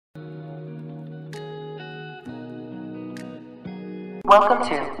Welcome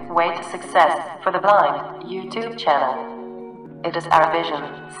to Way to Success for the Blind YouTube channel. It is our vision.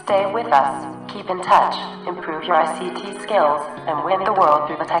 Stay with us, keep in touch, improve your ICT skills, and win the world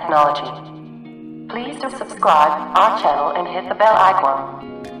through the technology. Please do subscribe our channel and hit the bell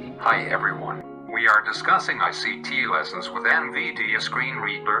icon. Hi everyone. We are discussing ICT lessons with NVIDIA Screen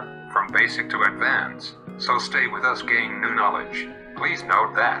Reader from basic to advanced. So stay with us, gain new knowledge. Please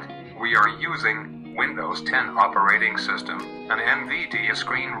note that we are using Windows 10 operating system, an NVIDIA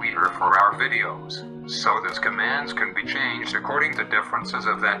Screen Reader for our videos, so these commands can be changed according to differences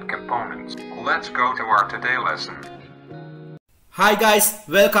of that components. Let's go to our today lesson. Hi guys,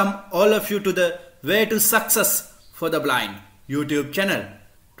 welcome all of you to the Way to Success for the Blind YouTube channel.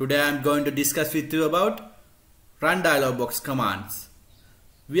 Today I am going to discuss with you about Run Dialog Box Commands.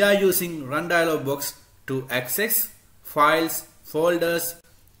 We are using Run Dialog Box to access files, folders,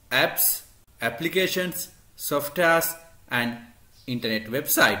 apps, applications, softwares and internet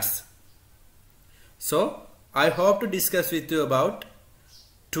websites. So I hope to discuss with you about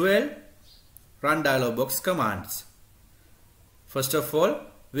 12 Run Dialog Box commands. First of all,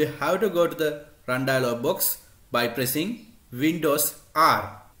 we have to go to the Run Dialog Box by pressing Windows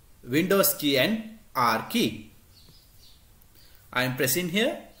R, Windows key and R key. I am pressing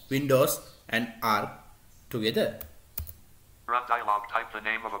here Windows and R together. Run dialog, type the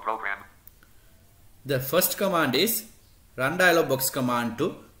name of a program. The first command is Run Dialog Box command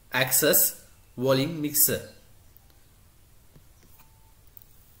to access volume mixer.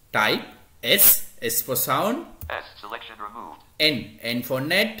 Type S for sound, S, selection removed. N for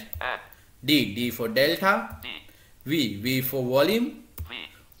net, N, D for delta, D, V for volume, V,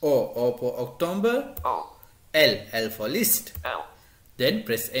 O for October, O, L for list. L. Then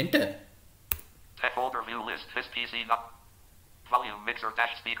press enter. Tech folder view list, this PC not. Volume mixer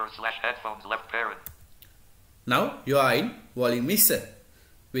dash speaker slash headphones left parent. Now you are in volume mixer.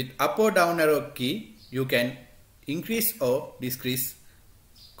 With up or down arrow key, you can increase or decrease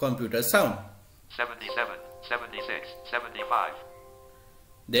computer sound. 77, 76, 75.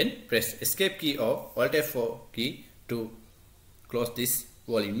 Then press escape key or alt F4 key to close this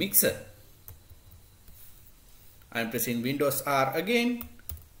volume mixer. I am pressing Windows R again.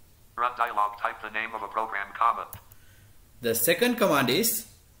 Run dialog, type the name of a program, comma. The second command is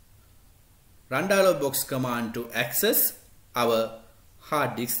Run Dialog Box command to access our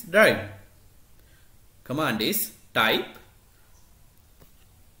hard disk drive. Command is type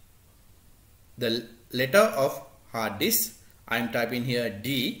the letter of hard disk. I am typing here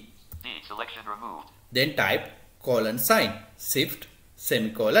D. D, selection removed. Then type colon sign, shift,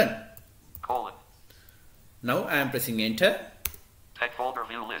 semicolon. Colon. Now I am pressing enter. Tech folder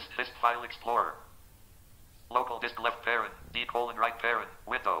view list, disk file explorer. Local disk left parent, D colon right parent,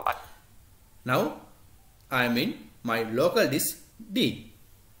 window. Now I am in my local disk D.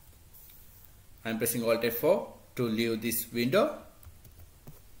 I am pressing alt F4 to leave this window.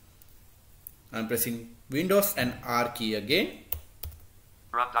 I am pressing Windows and R key again.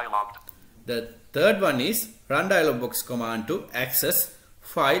 Run dialog. The third one is Run Dialog Box command to access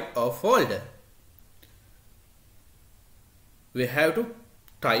file or folder. We have to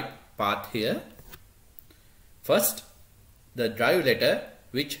type path here. First, the drive letter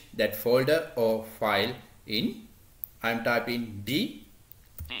which that folder or file in. I am typing D.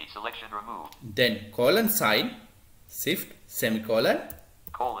 D, selection removed. Then colon sign, shift, semicolon.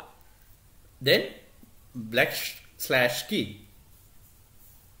 Colon. Then / key.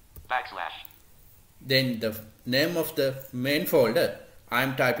 Backslash. Then the name of the main folder. I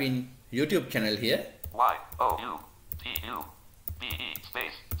am typing YouTube channel here. Y O U T U B E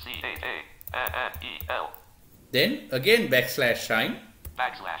space C A A N E L. Then again / Backslash.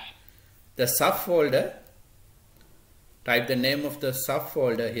 the subfolder. Type the name of the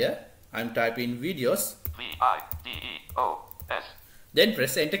subfolder here. I am typing videos. VIDEOS. Then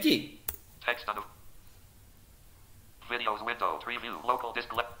press enter key. Text on videos window preview local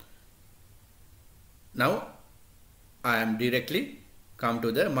disk left. Now I am directly come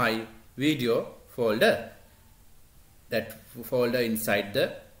to the my video folder. That folder inside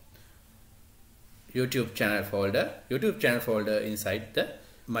the YouTube channel folder. YouTube channel folder inside the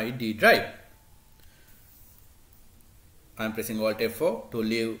my D drive. I am pressing alt F4 to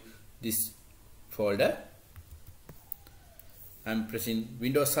leave this folder. I am pressing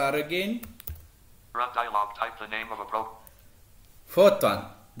Windows R again. Run dialog, type the name of a program. Fourth one,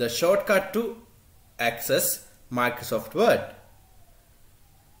 the shortcut to access Microsoft Word.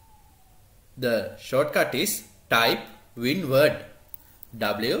 The shortcut is type WinWord.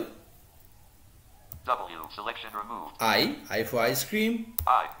 W selection removed. I for ice cream.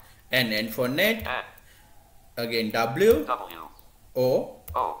 I N for net. N Again W. W O,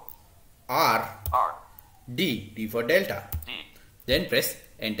 O, R, R, D for Delta. D. Then press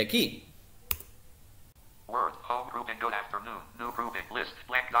Enter key. Word, home grouping, good afternoon, new grouping, list,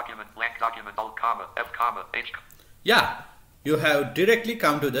 blank document, alt, comma, F, comma, H. Yeah, you have directly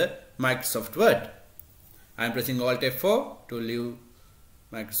come to the Microsoft Word. I am pressing Alt F4 to leave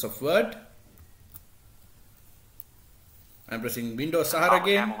Microsoft Word. I am pressing Windows R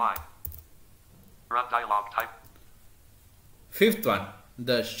again. Run dialog type. Fifth one,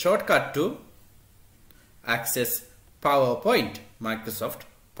 the shortcut to access PowerPoint, Microsoft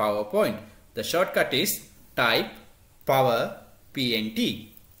PowerPoint. The shortcut is type power PNT.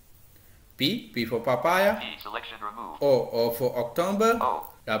 P for papaya. E selection removed. O for October. O.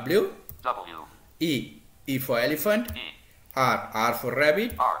 W. W. E for elephant. E. R for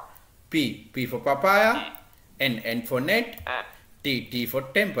rabbit. R. P for papaya. E. N for net. N. T for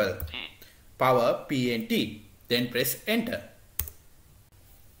temple. T. Power PNT. Then press enter.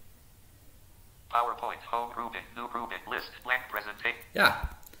 PowerPoint, home grouping, new grouping, list, blank presentation. Yeah,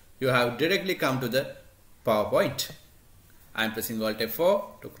 you have directly come to the PowerPoint. I am pressing Alt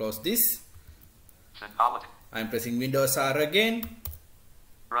F4 to close this. Symbology. I am pressing Windows R again.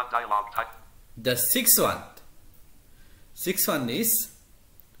 Run dialog type. The sixth one is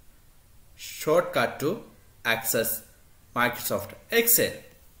shortcut to access Microsoft Excel.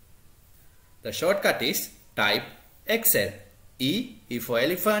 The shortcut is type Excel. E for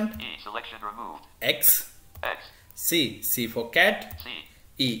elephant. E selection removed. X. X. C for cat.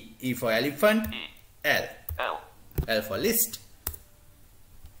 C. E for elephant. E. L. L. For list.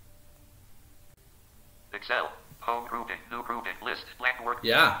 Excel, home grouping, new grouping, list, blank work.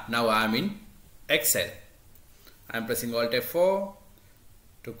 Yeah, now I am in Excel. I am pressing Alt F4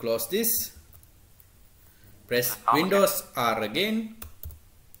 to close this. Press Windows R again.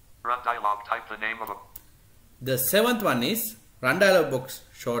 Run dialog type the name of a. The seventh one is Run Dialog Box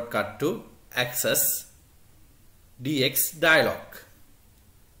shortcut to access DX Dialog.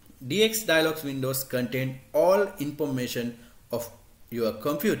 DX Dialog's windows contain all information of your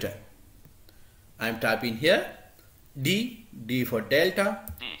computer. I am typing here D for Delta.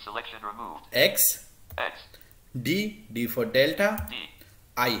 D selection removed. X. X. D for Delta. D.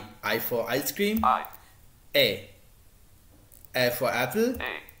 I for ice cream. I. A for apple.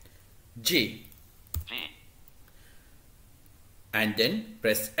 A. G. G. And then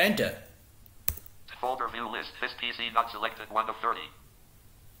press enter. Folder view list. This PC not selected 1 of 30.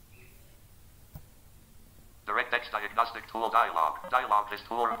 DirectX Diagnostic Tool Dialog. This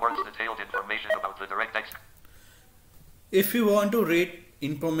tool reports detailed information about the DirectX. If you want to read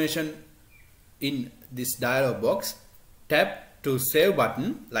information in this dialog box, tap to save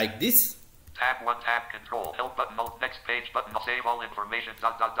button like this. Tab 1, tab control, help button, alt, next page button, save all information,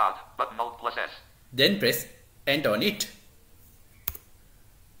 button, alt plus S. Then press enter on it.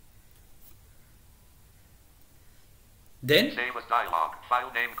 Then save as dialog,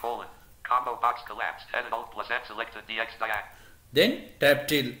 file name : combo box collapsed, edit alt plus N selected DX Diag. Then tap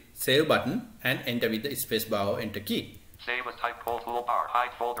till save button and enter with the spacebar or enter key. Save as type toolbar,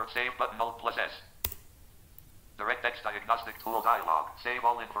 hide folder, save button, alt plus S. DirectX Diagnostic Tool Dialog, save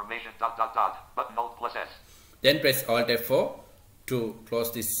all information, button, alt plus S. Then press Alt F4 to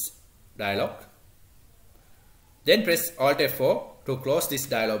close this dialog. Then press Alt F4 to close this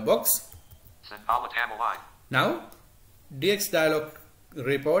dialog box. Now DX Dialog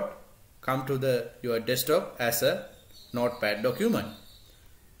Report come to your desktop as a notepad document.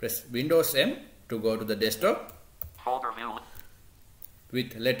 Press Windows M to go to the desktop. Folder view.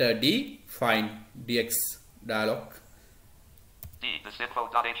 With letter D, find DX Dialog. D, this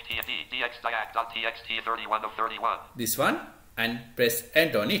info.html, dxdiag.txt 31 of 31. This one, and press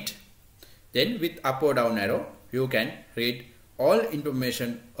enter on it. Then with up or down arrow, you can read all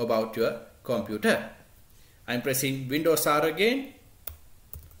information about your computer. I am pressing Windows R again.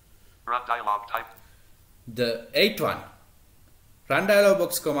 Run dialog type. The eighth one. Run Dialog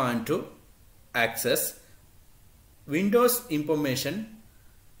Box Command to access Windows information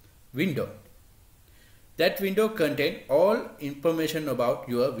window. That window contains all information about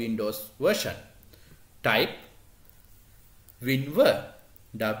your Windows version. Type WinVer.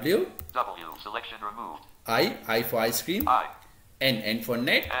 W. Selection removed. I for ice cream. I. N for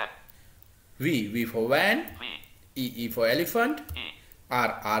net. N. V for van. V. E for elephant. E.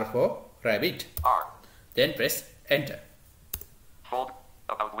 R for rabbit. R. Then press enter. Folder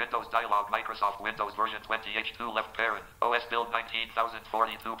about Windows dialog, Microsoft Windows version 20H2 left parent, OS build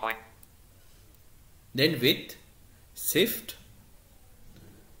 19042. Then with Shift,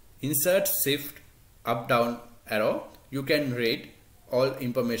 insert Shift up down arrow, you can read all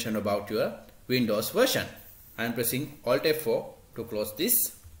information about your Windows version. I am pressing Alt F4 to close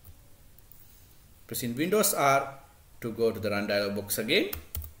this. Pressing Windows R to go to the Run Dialog Box again.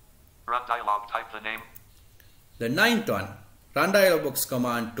 Run dialog, type the name. The ninth one, Run Dialog Box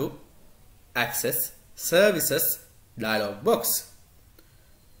Command to access Services Dialog Box.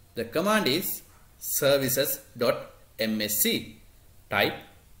 The command is services.msc. Type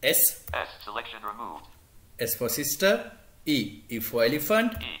S. S. Selection removed. S for sister. E for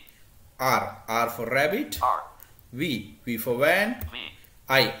elephant. E. R for rabbit. R. V for van. V.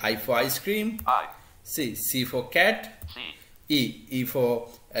 I for ice cream. I. C for cat. C. E for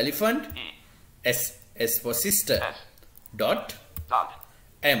elephant. E. S for sister. S. Dot. Dot.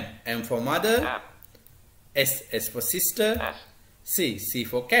 M for mother. M. S for sister. S. C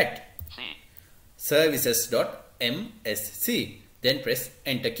for cat. C. Services.msc. Then press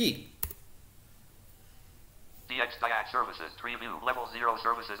enter key. Diag services, tree view, level 0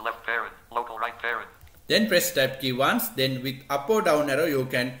 services, left parent, local right parent. Then press tab key once. Then with up or down arrow you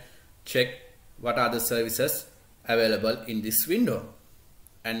can check what are the services available in this window.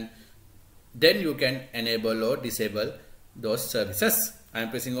 And then you can enable or disable those services. I am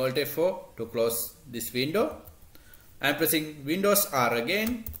pressing Alt F4 to close this window. I am pressing Windows R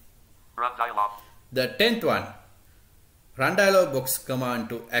again. Run dialog. The 10th one, Run Dialog Box Command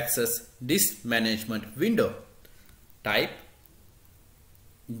to access Disk Management window. Type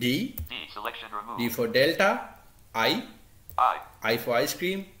D. D. Selection removed. D for Delta. I for ice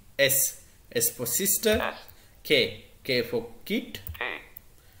cream. S for sister. S. K for kit. K.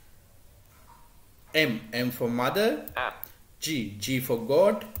 M for mother. M. G for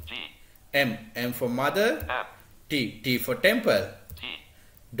God. G. M for mother. M. T for temple. T.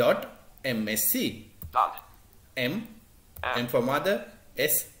 Dot MSC. Dot. M for mother.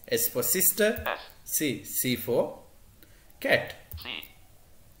 S for sister. S. C for cat. C.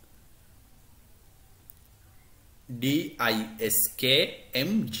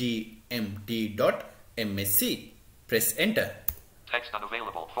 DISKMGMT dot MSC. Press enter. Text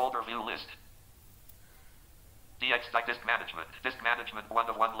unavailable. Folder view list. DX disk management. Disk management 1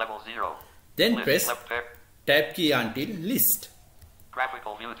 of 1 level 0. Then List, press left pair. tab key until list.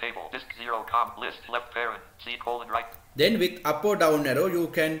 Graphical view table. Disk 0 com list left parent. C colon right. Then with up or down arrow you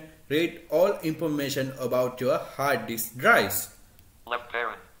can read all information about your hard disk drives. Left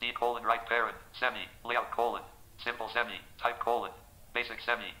parent. D colon right parent. Semi. Layout colon. Simple semi. Type colon. Basic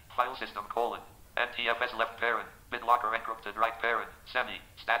semi. File system colon. NTFS left parent. BitLocker encrypted right parent. Semi.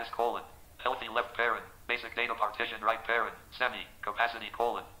 Status colon. Healthy left parent. Basic data partition right parent. Semi. Capacity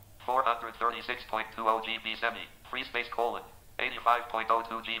colon. 436.20 GB semi. Free space colon.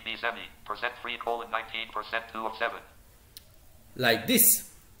 85.02 GB semi. Percent free colon 19% 2 of 7. Like this.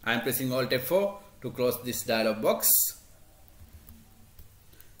 I am pressing Alt F4 to close this dialog box.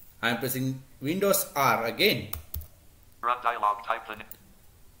 I am pressing Windows R again. Run dialog, type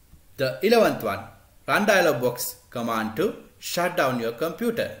The 11th one, Run Dialog Box Command to shut down your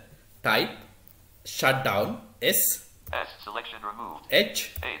computer. Type Shutdown S. S. Selection removed.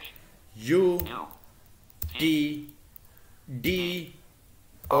 H. U. T. D.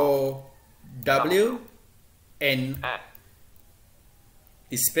 O. W. N.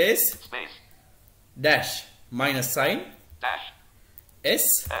 Space. Dash. Minus sign. Dash.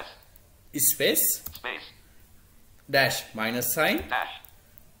 S. Space. Dash. Minus sign. Dash.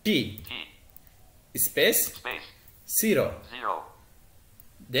 T. Space. 0.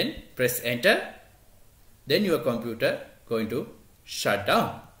 Then press enter. Then your computer going to shut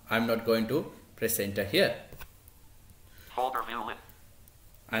down. I'm not going to press enter here. Folder view lit.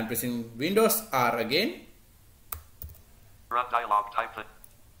 I'm pressing Windows R again. Run dialog, type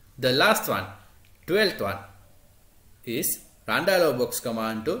The last one, 12th one, is Run Dialog Box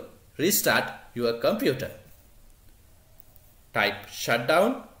Command to restart your computer. Type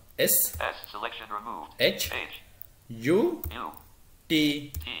shutdown S. Selection removed. H. U.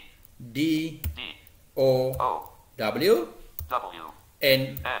 T. D. O. W.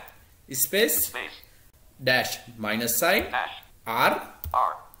 N. Space. Dash. Minus sign. R.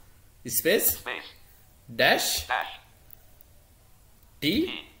 Space. Dash.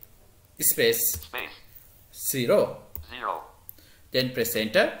 T. Space. 0. Then press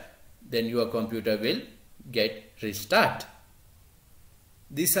enter. Then your computer will get restart.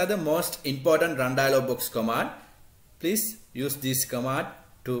 These are the most important Run Dialog Box command. Please use this command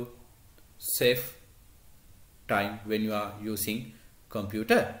to save time when you are using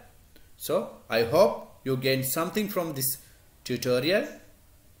computer. So I hope you gain something from this tutorial.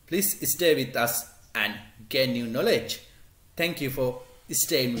 Please stay with us and gain new knowledge. Thank you for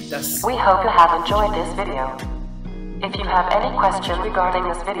staying with us. We hope you have enjoyed this video. If you have any question regarding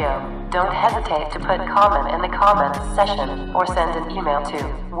this video, don't hesitate to put comment in the comments section or send an email to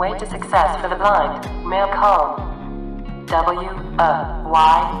waytosuccessfortheblind, mail column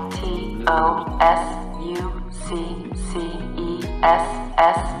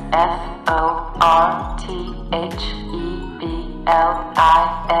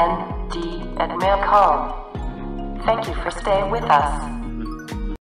Thank you for staying with us.